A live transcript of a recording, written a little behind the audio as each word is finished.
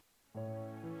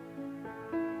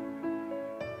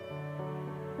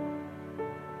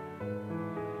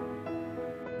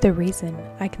The reason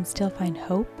I can still find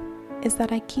hope is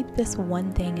that I keep this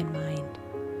one thing in mind: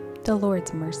 the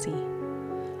Lord's mercy.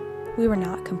 We were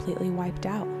not completely wiped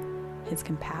out. His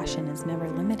compassion is never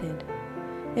limited.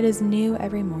 It is new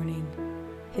every morning.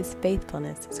 His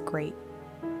faithfulness is great.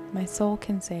 My soul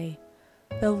can say,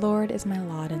 "The Lord is my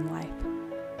lot in life."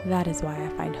 That is why I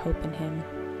find hope in Him.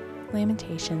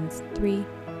 Lamentations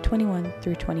 3:21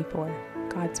 through 24,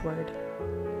 God's Word.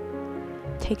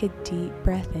 Take a deep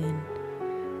breath in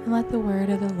and let the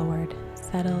word of the Lord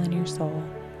settle in your soul.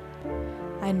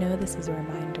 I know this is a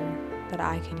reminder that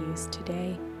I could use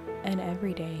today and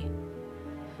every day.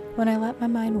 When I let my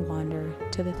mind wander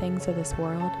to the things of this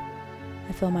world,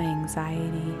 I feel my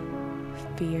anxiety,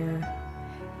 fear,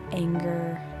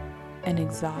 anger, and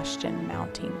exhaustion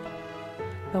mounting.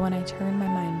 But when I turn my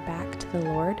mind back to the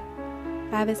Lord,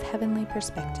 I have His heavenly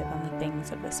perspective on the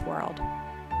things of this world.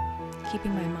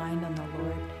 Keeping my mind on the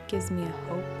Lord gives me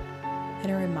a hope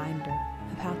and a reminder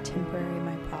of how temporary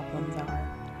my problems are.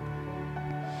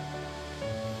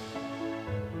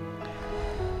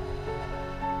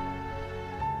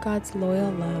 God's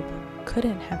loyal love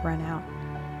couldn't have run out.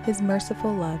 His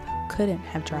merciful love couldn't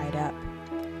have dried up.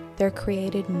 They're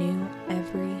created new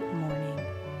every morning.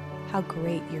 How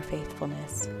great your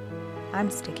faithfulness.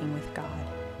 I'm sticking with God.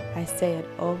 I say it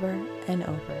over and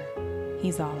over.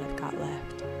 He's all I've got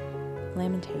left.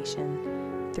 Lamentation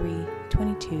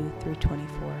 3:22 through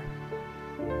 24.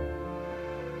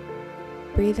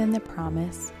 Breathe in the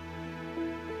promise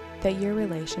that your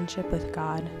relationship with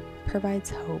God provides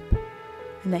hope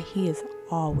and that He is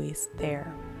always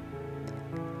there.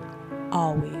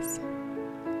 Always.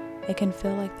 It can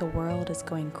feel like the world is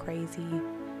going crazy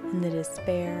and the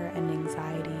despair and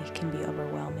anxiety can be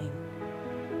overwhelming.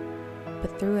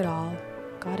 But through it all,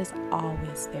 God is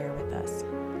always there with us.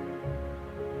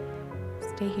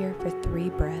 Stay here for 3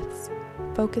 breaths,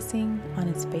 focusing on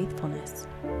His faithfulness.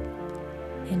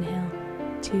 Inhale,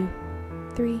 2,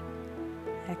 3.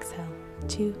 Exhale,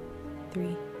 2,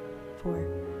 3, 4,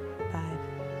 5,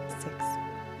 6.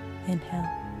 Inhale,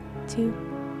 2,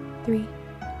 3.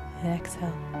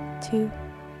 Exhale, 2,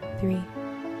 3,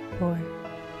 4,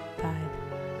 5,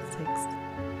 6.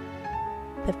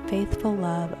 The faithful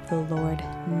love of the Lord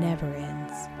never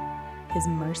ends. His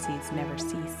mercies never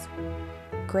cease.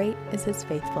 Great is His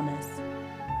faithfulness.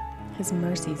 His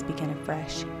mercies begin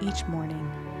afresh each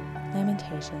morning.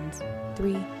 Lamentations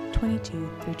 3:22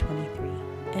 through 23,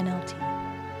 NLT.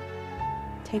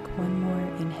 Take one more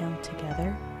inhale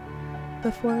together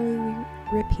before we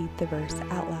repeat the verse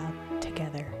out loud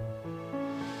together.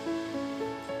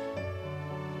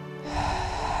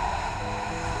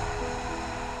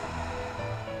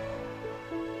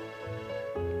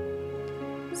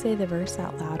 Say the verse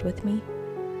out loud with me.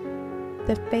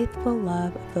 The faithful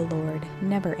love of the Lord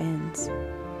never ends.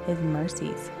 His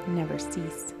mercies never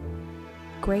cease.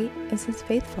 Great is His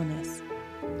faithfulness.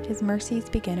 His mercies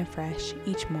begin afresh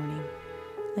each morning.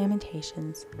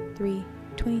 Lamentations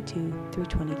 3:22 through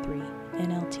 23,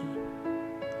 NLT.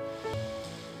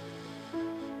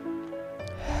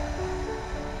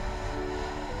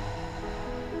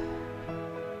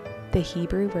 The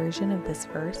Hebrew version of this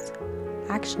verse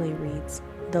actually reads,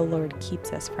 "The Lord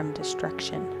keeps us from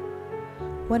destruction."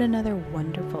 What another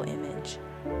wonderful image,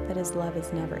 that His love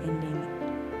is never ending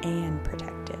and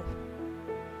protective.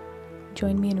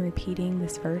 Join me in repeating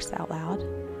this verse out loud.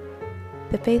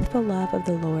 The faithful love of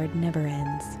the Lord never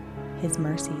ends. His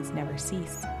mercies never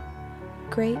cease.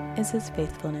 Great is His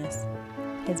faithfulness.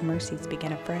 His mercies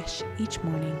begin afresh each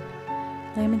morning.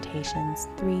 Lamentations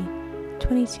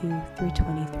 3:22 through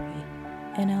 23,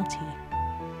 NLT.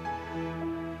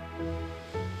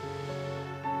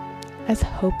 As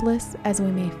hopeless as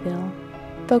we may feel,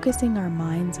 focusing our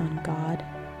minds on God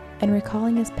and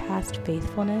recalling His past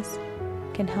faithfulness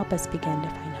can help us begin to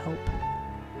find hope.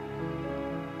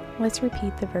 Let's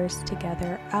repeat the verse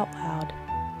together out loud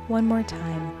one more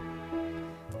time.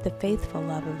 The faithful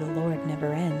love of the Lord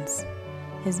never ends.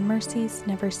 His mercies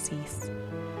never cease.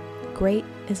 Great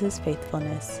is His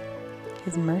faithfulness.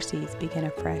 His mercies begin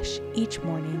afresh each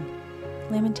morning.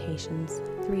 Lamentations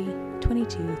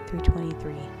 3:22 through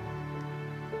 23.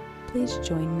 Please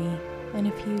join me in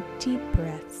a few deep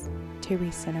breaths to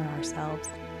recenter ourselves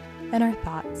and our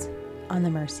thoughts on the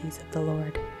mercies of the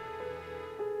Lord.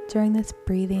 During this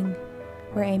breathing,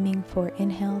 we're aiming for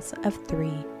inhales of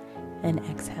 3 and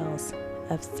exhales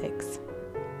of 6.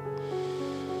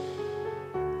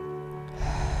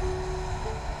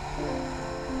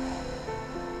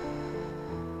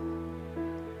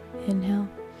 Inhale.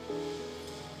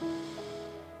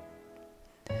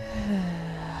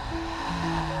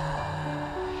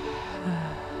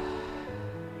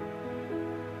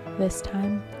 This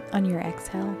time, on your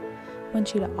exhale, I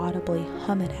want you to audibly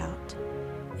hum it out.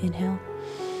 Inhale.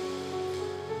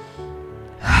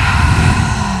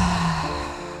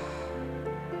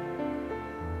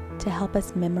 To help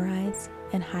us memorize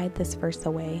and hide this verse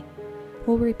away,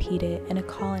 we'll repeat it in a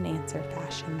call and answer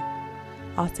fashion.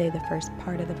 I'll say the first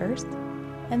part of the verse,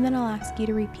 and then I'll ask you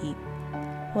to repeat.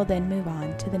 We'll then move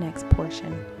on to the next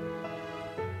portion.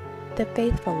 The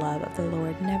faithful love of the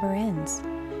Lord never ends.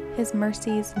 His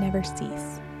mercies never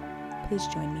cease. Please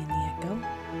join me in the echo.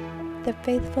 The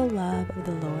faithful love of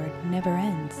the Lord never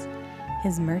ends.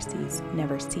 His mercies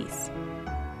never cease.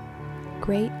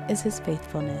 Great is his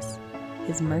faithfulness.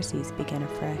 His mercies begin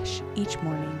afresh each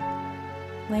morning.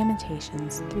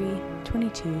 Lamentations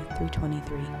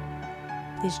 3:22-23.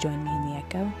 Please join me in the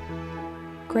echo.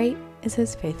 Great is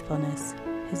his faithfulness.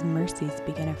 His mercies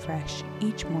begin afresh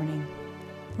each morning.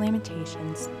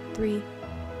 Lamentations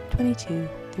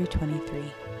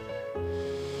 3:22-23.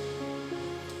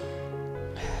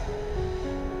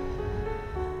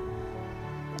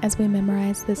 As we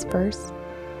memorize this verse,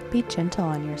 be gentle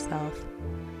on yourself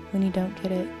when you don't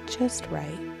get it just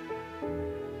right.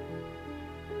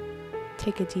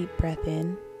 Take a deep breath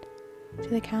in to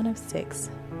the count of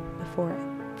 6 before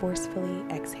forcefully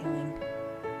exhaling.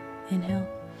 Inhale.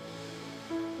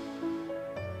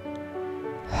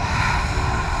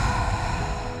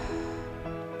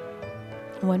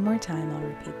 One more time, I'll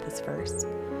repeat this verse.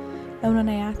 And when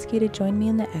I ask you to join me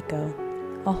in the echo,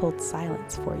 I'll hold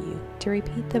silence for you to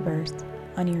repeat the verse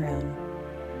on your own.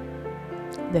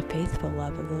 The faithful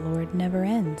love of the Lord never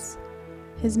ends.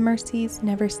 His mercies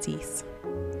never cease.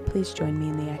 Please join me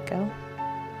in the echo.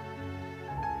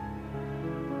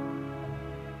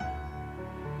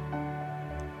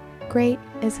 Great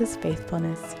is his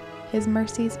faithfulness. His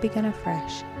mercies begin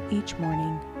afresh each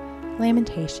morning.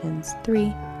 Lamentations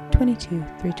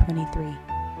 3:22-23.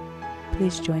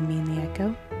 Please join me in the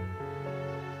echo.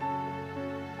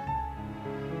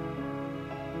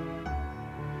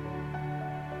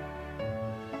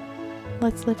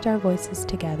 Let's lift our voices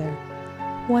together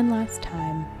one last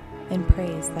time in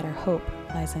praise that our hope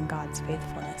lies in God's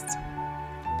faithfulness.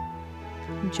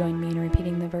 Join me in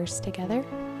repeating the verse together.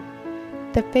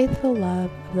 The faithful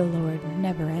love of the Lord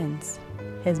never ends.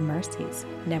 His mercies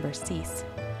never cease.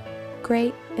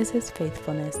 Great is his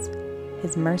faithfulness.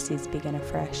 His mercies begin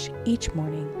afresh each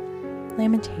morning.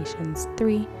 Lamentations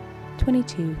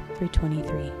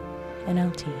 3:22-23.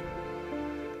 NLT.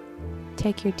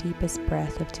 Take your deepest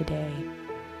breath of today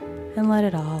and let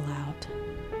it all out.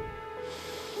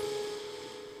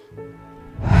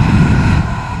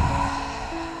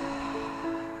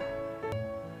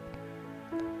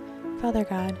 Father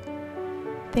God,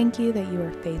 thank you that you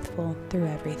are faithful through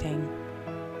everything,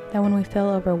 that when we feel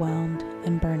overwhelmed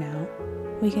and burn out,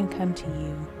 we can come to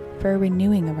you for a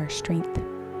renewing of our strength.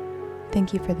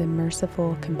 Thank you for the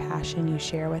merciful compassion you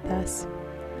share with us,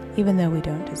 even though we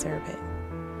don't deserve it.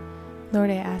 Lord,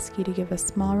 I ask you to give us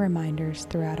small reminders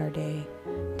throughout our day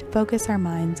to focus our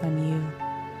minds on you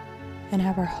and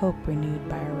have our hope renewed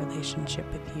by our relationship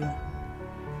with you.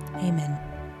 Amen.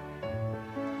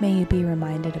 May you be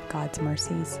reminded of God's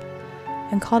mercies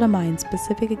and call to mind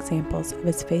specific examples of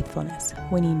his faithfulness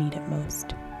when you need it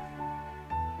most.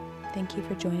 Thank you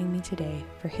for joining me today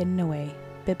for Hidden Away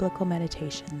Biblical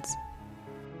Meditations.